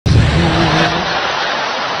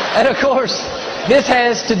And of course, this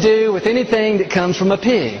has to do with anything that comes from a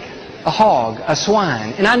pig, a hog, a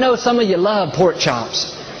swine. And I know some of you love pork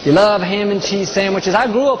chops. You love ham and cheese sandwiches.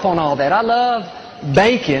 I grew up on all that. I love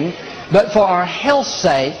bacon. But for our health's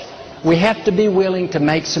sake, we have to be willing to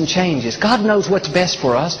make some changes. God knows what's best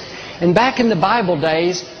for us. And back in the Bible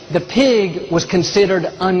days, the pig was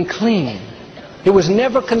considered unclean. It was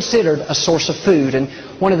never considered a source of food. And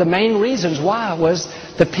one of the main reasons why was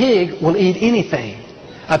the pig will eat anything.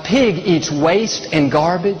 A pig eats waste and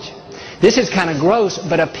garbage. This is kind of gross,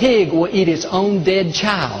 but a pig will eat its own dead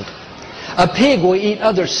child. A pig will eat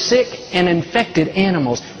other sick and infected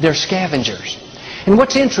animals. They're scavengers. And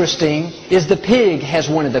what's interesting is the pig has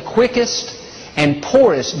one of the quickest and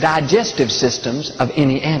poorest digestive systems of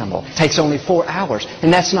any animal. It takes only 4 hours,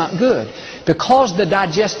 and that's not good. Because the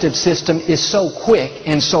digestive system is so quick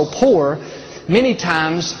and so poor, many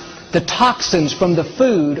times the toxins from the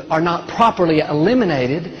food are not properly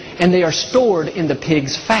eliminated, and they are stored in the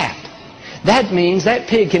pig's fat. That means that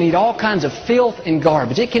pig can eat all kinds of filth and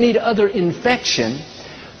garbage. It can eat other infection.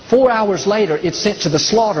 4 hours later, it's sent to the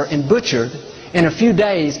slaughter and butchered. In a few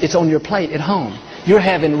days, it's on your plate at home. You're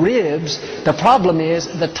having ribs. The problem is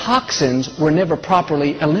the toxins were never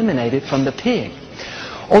properly eliminated from the pig.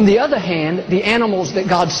 On the other hand, the animals that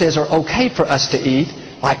God says are okay for us to eat,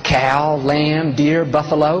 like cow, lamb, deer,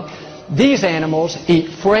 buffalo, these animals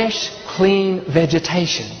eat fresh, clean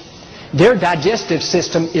vegetation. Their digestive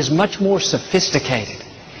system is much more sophisticated.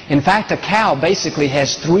 In fact, a cow basically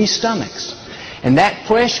has 3 stomachs. And that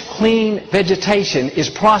fresh, clean vegetation is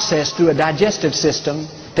processed through a digestive system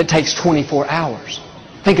that takes 24 hours.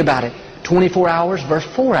 Think about it. 24 hours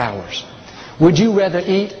versus 4 hours. Would you rather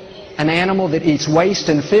eat an animal that eats waste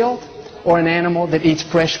and filth, or an animal that eats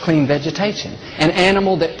fresh, clean vegetation? An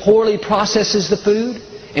animal that poorly processes the food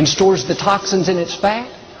and stores the toxins in its fat,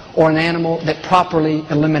 or an animal that properly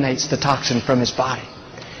eliminates the toxin from its body?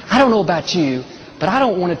 I don't know about you, but I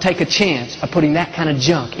don't want to take a chance of putting that kind of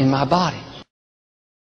junk in my body.